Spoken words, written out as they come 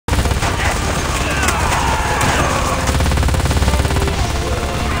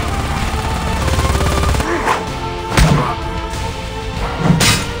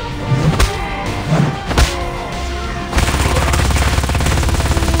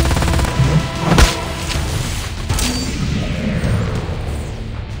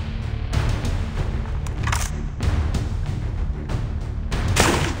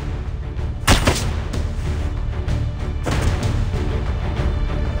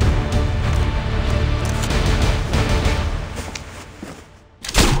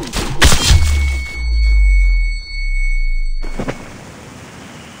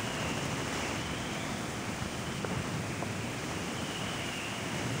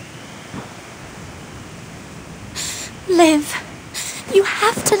Live. You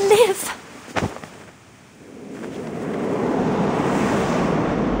have to live.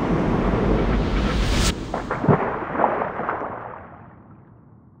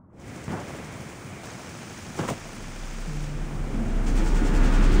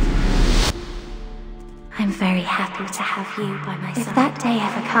 I'm very happy to have you by my side. If that day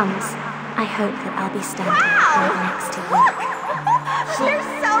ever comes, I hope that I'll be standing right next to you. You're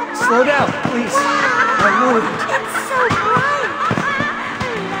so bright! Slow down, please. I'm moving. It's so bright!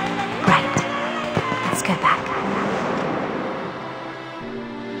 Right. Let's go back.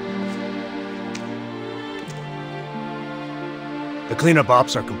 The cleanup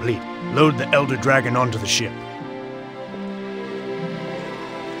ops are complete. Load the Elder Dragon onto the ship.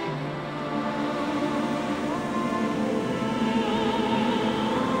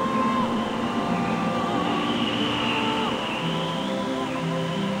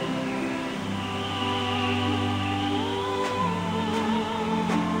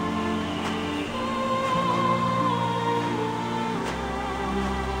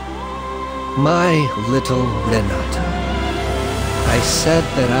 My little Renata, I said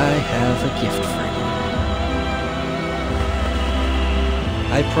that I have a gift for you.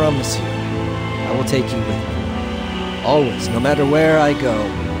 I promise you, I will take you with me. Always, no matter where I go.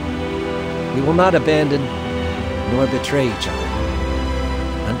 We will not abandon nor betray each other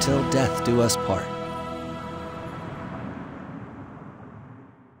until death do us part.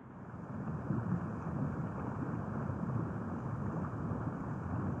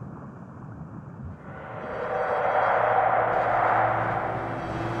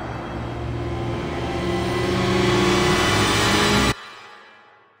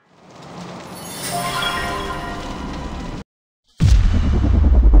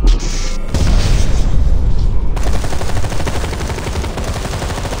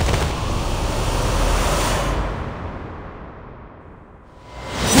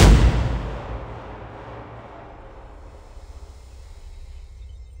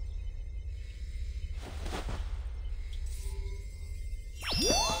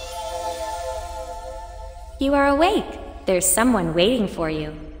 You are awake. There's someone waiting for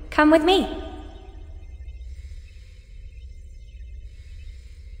you. Come with me.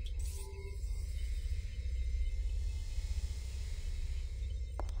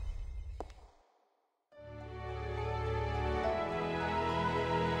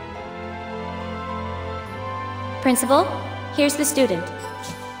 Principal, here's the student.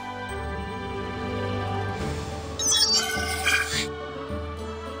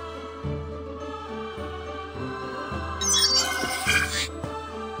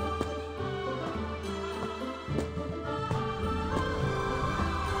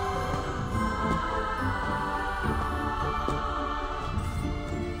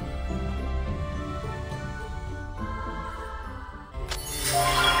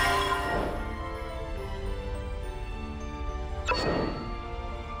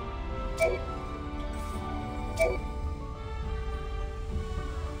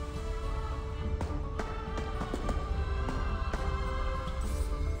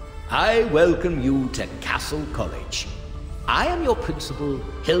 I welcome you to Castle College. I am your principal,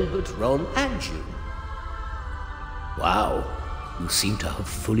 Hilbert, Ron, and you. Wow, you seem to have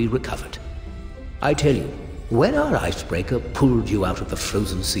fully recovered. I tell you, when our icebreaker pulled you out of the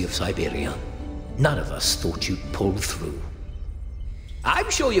frozen sea of Siberia, none of us thought you'd pull through. I'm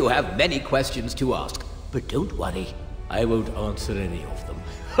sure you have many questions to ask, but don't worry, I won't answer any of them.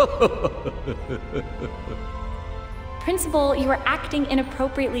 Principal, you are acting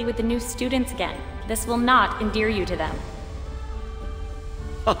inappropriately with the new students again. This will not endear you to them.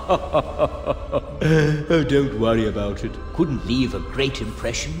 Oh, don't worry about it. Couldn't leave a great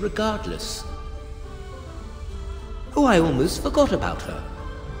impression regardless. Oh, I almost forgot about her.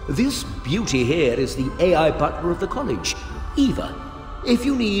 This beauty here is the AI butler of the college, Eva. If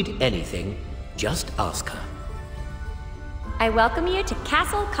you need anything, just ask her. I welcome you to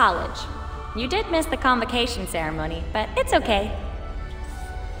Castle College. You did miss the convocation ceremony, but it's okay.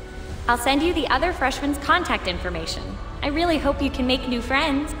 I'll send you the other freshmen's contact information. I really hope you can make new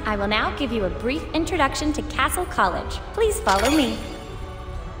friends. I will now give you a brief introduction to Castle College. Please follow me.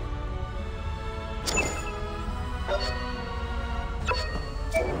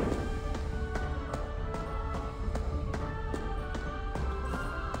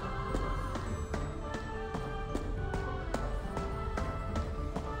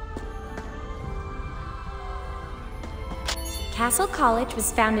 Castle College was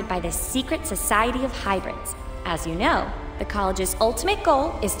founded by the Secret Society of Hybrids. As you know, the college's ultimate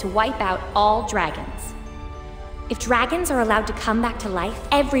goal is to wipe out all dragons. If dragons are allowed to come back to life,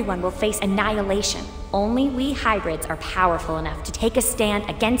 everyone will face annihilation. Only we hybrids are powerful enough to take a stand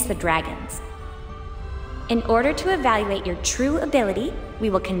against the dragons. In order to evaluate your true ability, we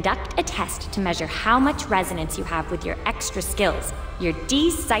will conduct a test to measure how much resonance you have with your extra skills, your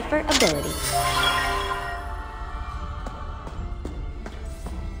decipher ability.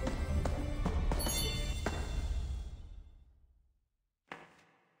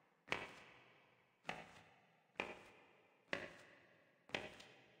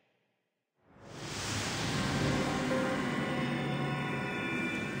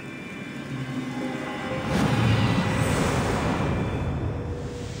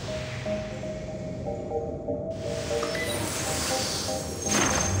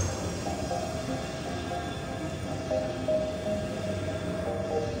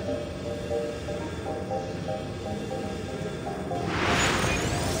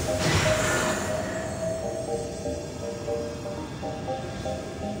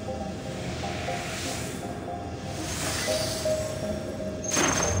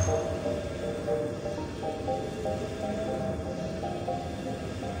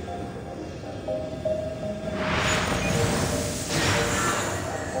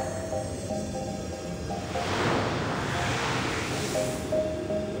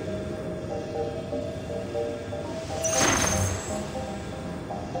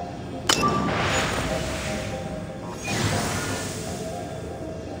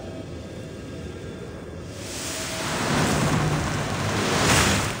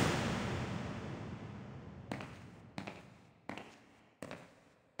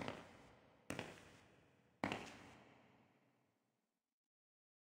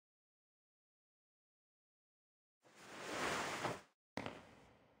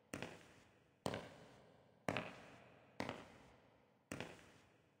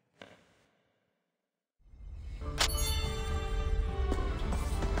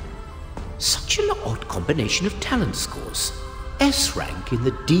 Such an odd combination of talent scores. S rank in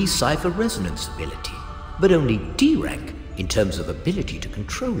the decipher resonance ability, but only D rank in terms of ability to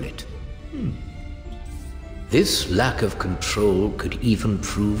control it. This lack of control could even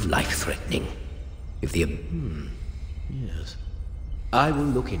prove life-threatening. If the... yes. I will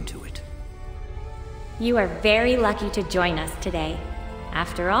look into it. You are very lucky to join us today.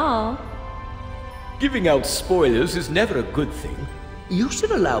 After all... Giving out spoilers is never a good thing. You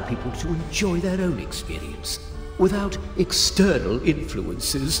should allow people to enjoy their own experience, without external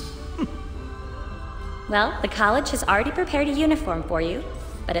influences. Well, the college has already prepared a uniform for you,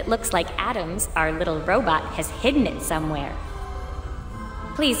 but it looks like Adams, our little robot, has hidden it somewhere.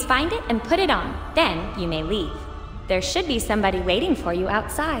 Please find it and put it on, then you may leave. There should be somebody waiting for you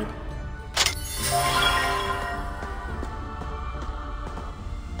outside.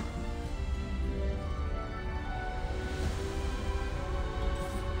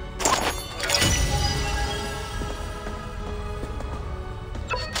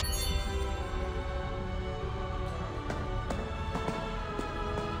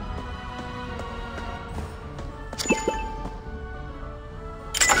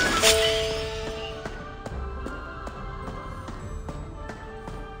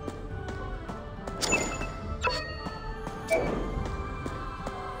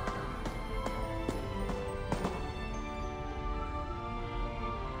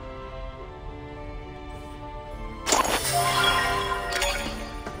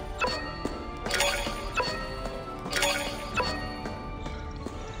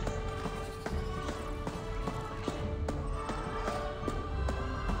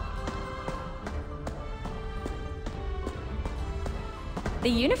 The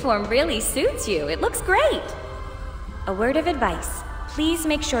uniform really suits you. It looks great. A word of advice. Please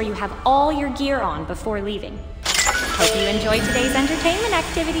make sure you have all your gear on before leaving. Hope you enjoyed today's entertainment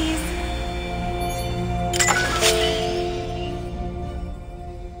activities.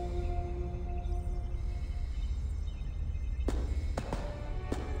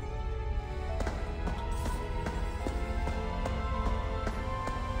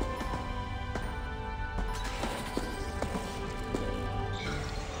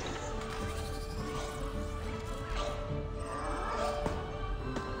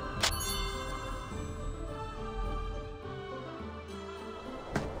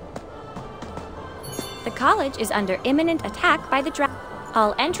 The college is under imminent attack by the dragon.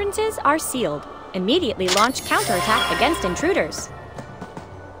 All entrances are sealed. Immediately launch counterattack against intruders.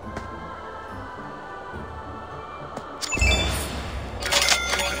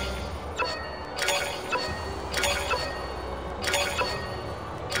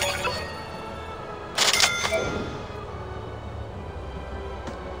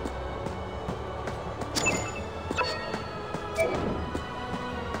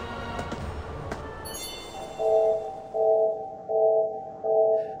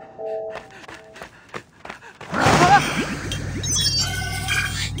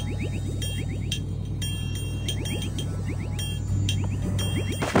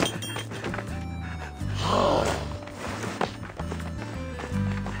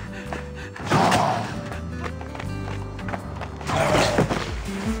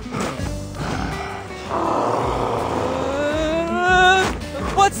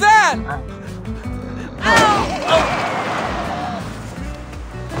 What's that?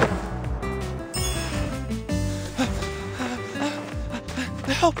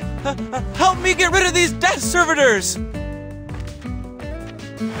 Help me get rid of these death servitors!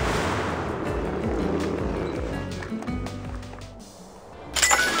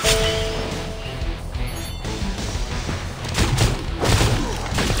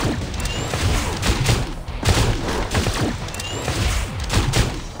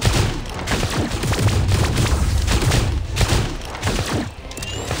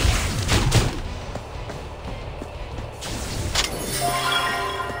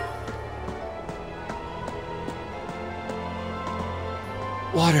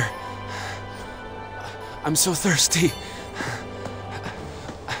 Water. I'm so thirsty.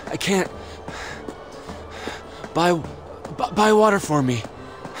 I can't. Buy water for me.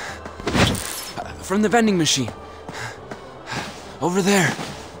 From the vending machine. Over there.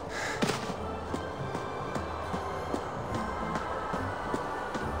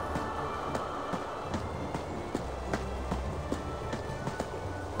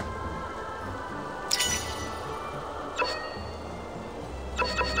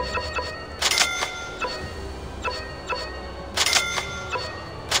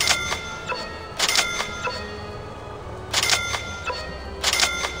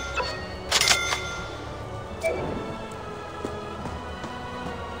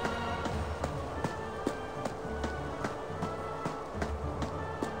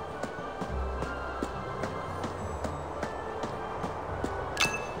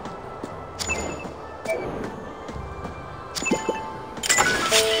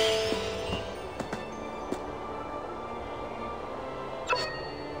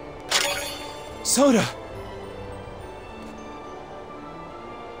 Soda!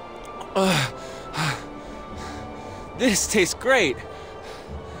 This tastes great!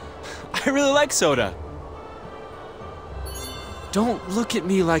 I really like soda. Don't look at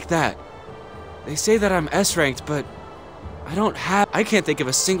me like that. They say that I'm S-ranked, but I can't think of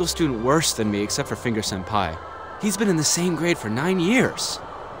a single student worse than me except for Finger Senpai. He's been in the same grade for 9 years.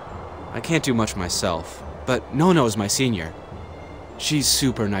 I can't do much myself, but Nono is my senior. She's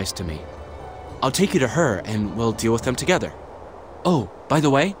super nice to me. I'll take you to her, and we'll deal with them together. Oh, by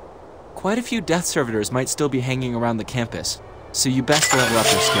the way, quite a few death servitors might still be hanging around the campus, so you best level up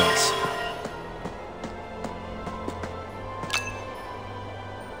their skills.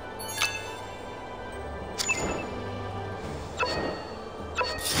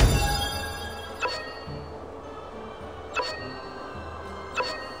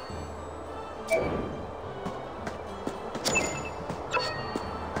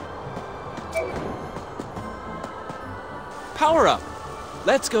 Power up!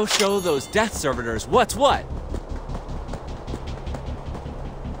 Let's go show those death servitors what's what!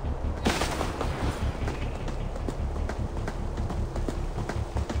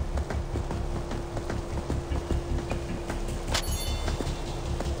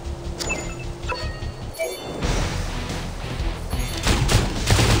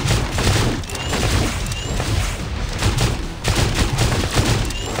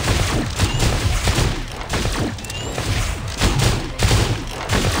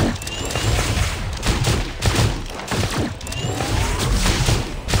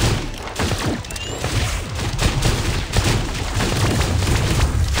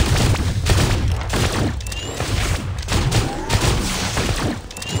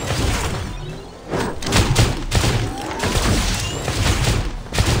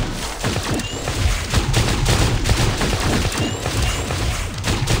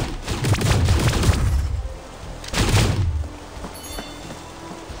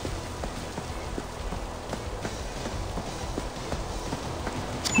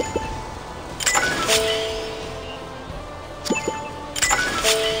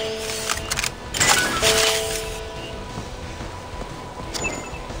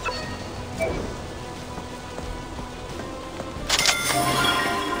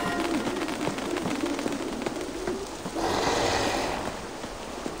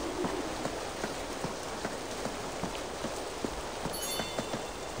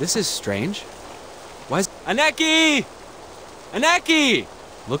 This is strange. Why is... Aneki! Aneki!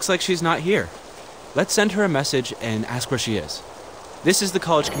 Looks like she's not here. Let's send her a message and ask where she is. This is the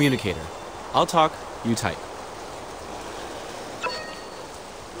college communicator. I'll talk, you type.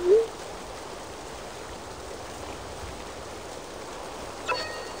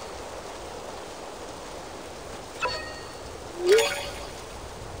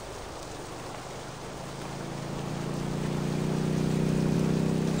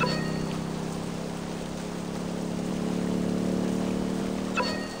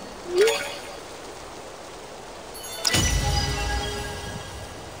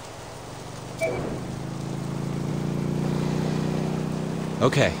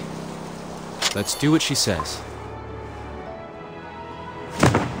 Okay. Let's do what she says.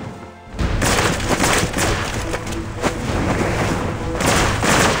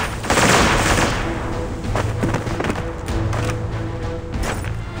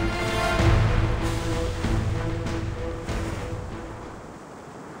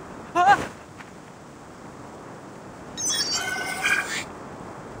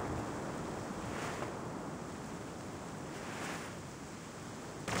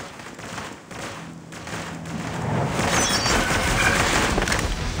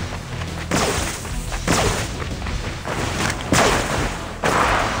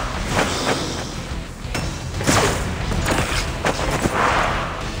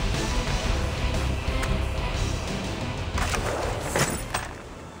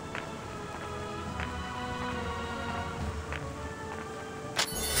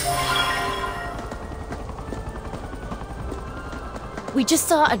 We just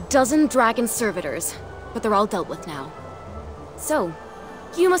saw a dozen dragon servitors, but they're all dealt with now. So,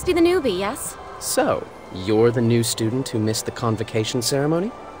 you must be the newbie, yes? So, you're the new student who missed the convocation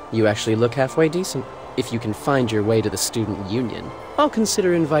ceremony? You actually look halfway decent. If you can find your way to the student union, I'll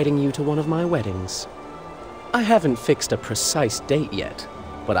consider inviting you to one of my weddings. I haven't fixed a precise date yet,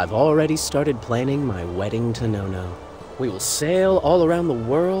 but I've already started planning my wedding to Nono. We will sail all around the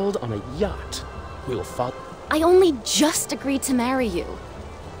world on a yacht. We will follow... I only just agreed to marry you.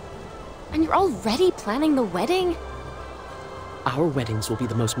 And you're already planning the wedding? Our weddings will be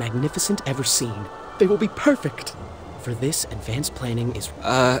the most magnificent ever seen. They will be perfect. For this, advanced planning is...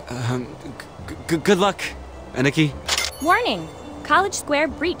 Good luck, Aniki. Warning! College Square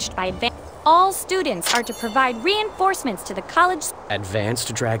breached by advanced... All students are to provide reinforcements to the college...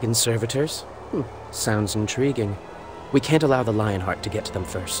 Advanced dragon servitors? Sounds intriguing. We can't allow the Lionheart to get to them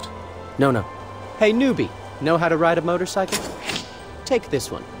first. No. Hey, newbie, know how to ride a motorcycle? Take this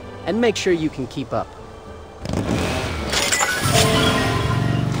one, and make sure you can keep up.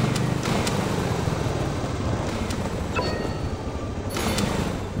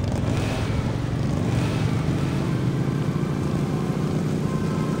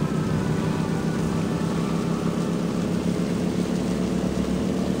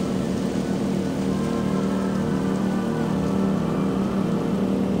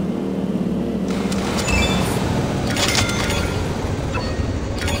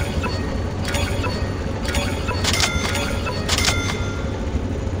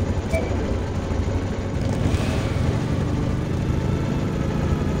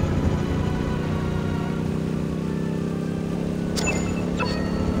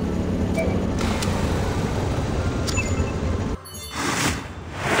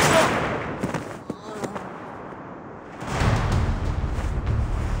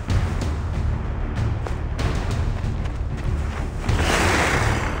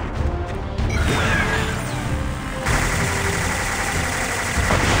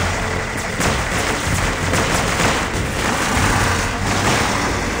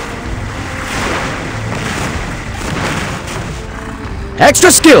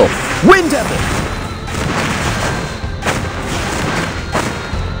 Extra skill! Wind Devil!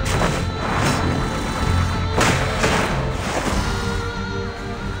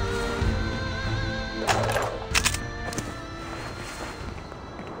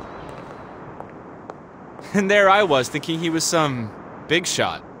 And there I was, thinking he was some big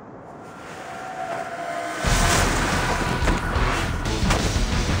shot.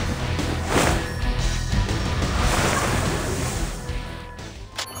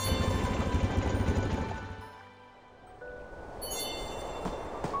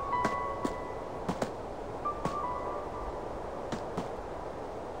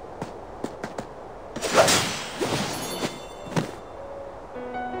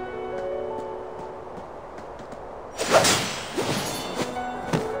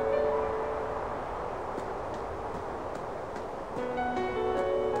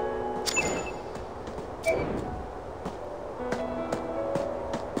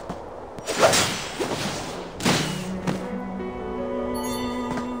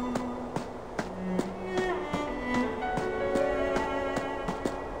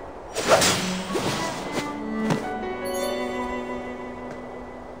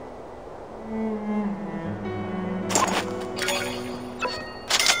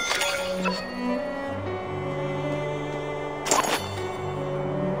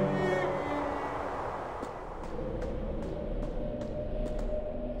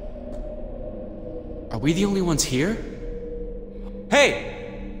 Are we the only ones here?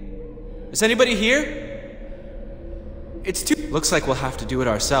 Hey! Is anybody here? It's too... Looks like we'll have to do it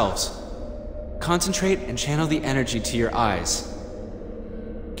ourselves. Concentrate and channel the energy to your eyes.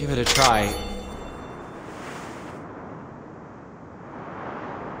 give it a try.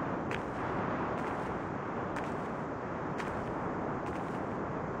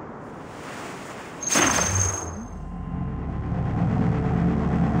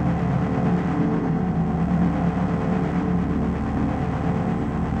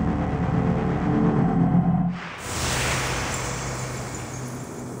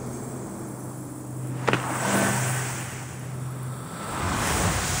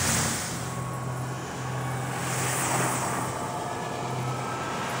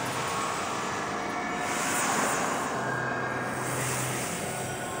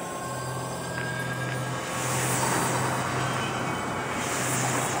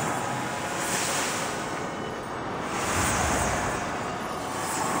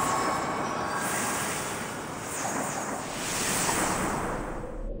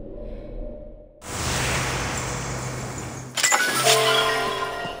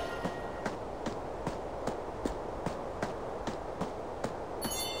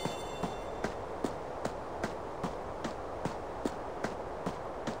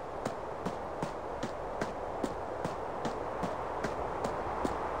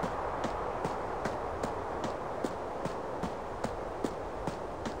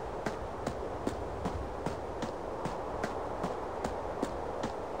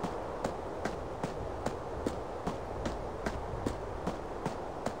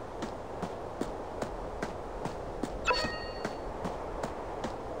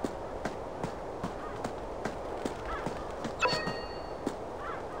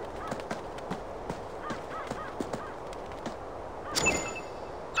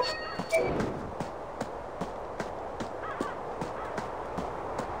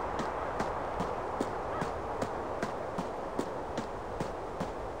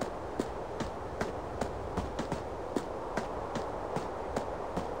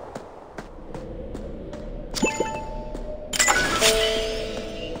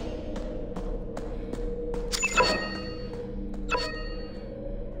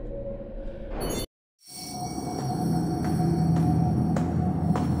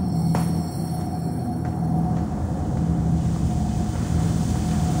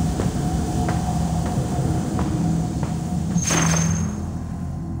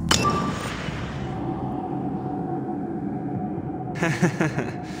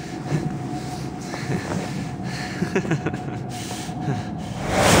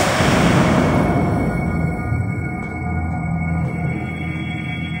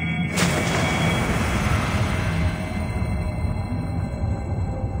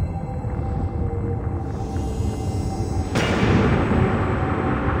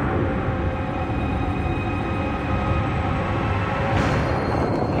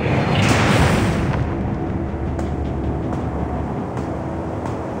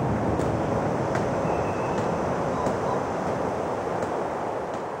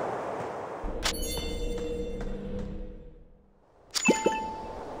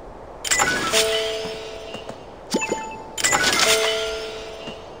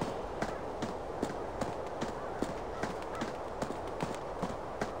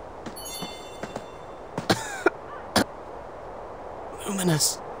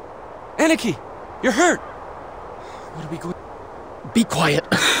 Luminous. Aniki, you're hurt! What are we going... Be quiet.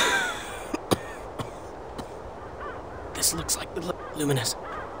 This looks like the Luminous.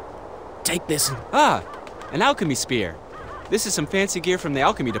 Take this and... Ah, an alchemy spear. This is some fancy gear from the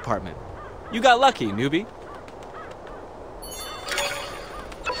alchemy department. You got lucky, newbie.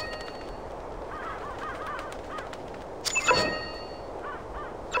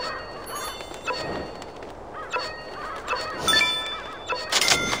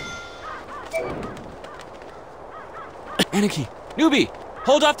 Aniki, newbie,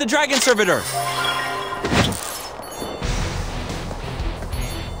 hold off the dragon servitor!